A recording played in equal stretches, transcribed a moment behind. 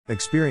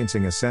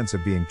Experiencing a sense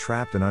of being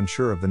trapped and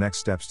unsure of the next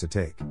steps to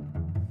take.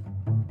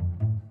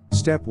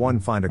 Step 1.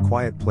 Find a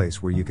quiet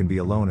place where you can be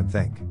alone and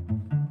think.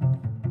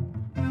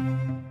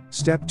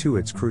 Step 2.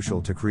 It's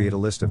crucial to create a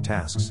list of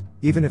tasks,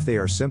 even if they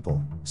are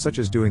simple, such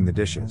as doing the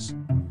dishes.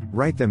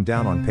 Write them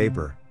down on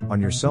paper,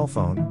 on your cell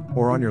phone,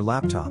 or on your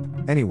laptop,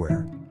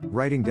 anywhere.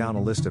 Writing down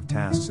a list of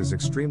tasks is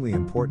extremely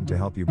important to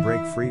help you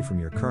break free from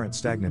your current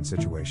stagnant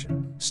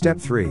situation. Step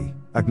 3.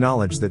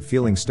 Acknowledge that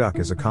feeling stuck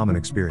is a common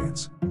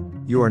experience.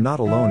 You are not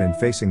alone in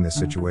facing this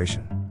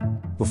situation.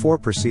 Before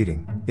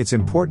proceeding, it's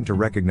important to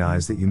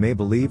recognize that you may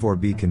believe or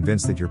be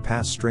convinced that your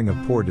past string of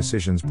poor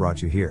decisions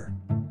brought you here.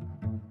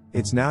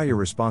 It's now your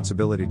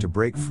responsibility to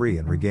break free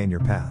and regain your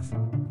path.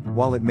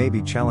 While it may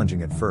be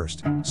challenging at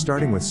first,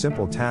 starting with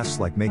simple tasks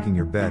like making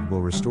your bed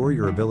will restore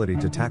your ability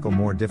to tackle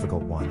more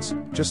difficult ones,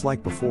 just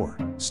like before.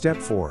 Step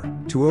 4.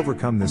 To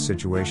overcome this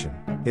situation,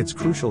 it's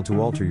crucial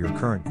to alter your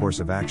current course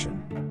of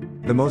action.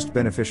 The most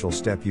beneficial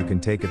step you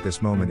can take at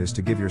this moment is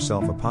to give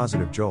yourself a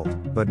positive jolt,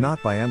 but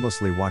not by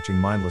endlessly watching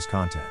mindless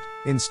content.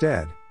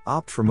 Instead,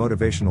 opt for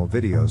motivational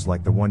videos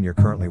like the one you're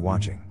currently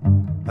watching.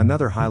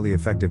 Another highly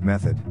effective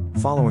method,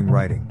 following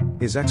writing,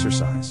 is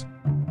exercise.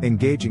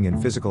 Engaging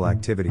in physical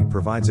activity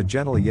provides a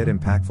gentle yet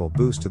impactful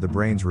boost to the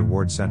brain's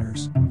reward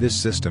centers. This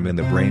system in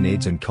the brain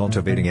aids in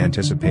cultivating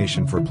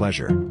anticipation for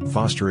pleasure,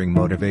 fostering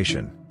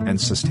motivation, and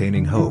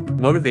sustaining hope.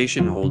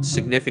 Motivation holds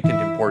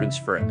significant importance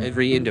for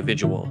every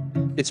individual.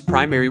 Its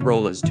primary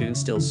role is to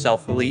instill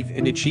self-belief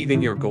in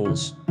achieving your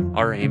goals.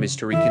 Our aim is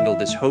to rekindle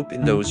this hope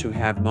in those who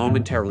have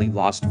momentarily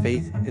lost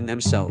faith in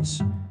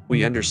themselves.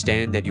 We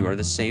understand that you are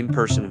the same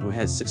person who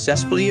has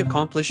successfully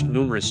accomplished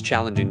numerous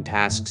challenging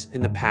tasks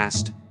in the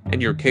past,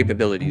 and your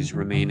capabilities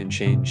remain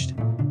unchanged.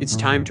 It's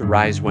time to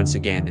rise once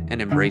again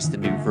and embrace the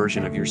new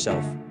version of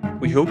yourself.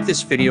 We hope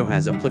this video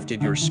has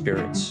uplifted your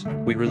spirits.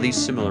 We release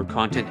similar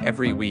content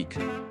every week,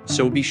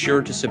 so be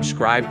sure to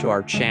subscribe to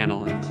our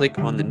channel and click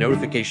on the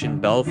notification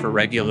bell for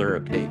regular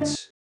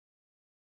updates.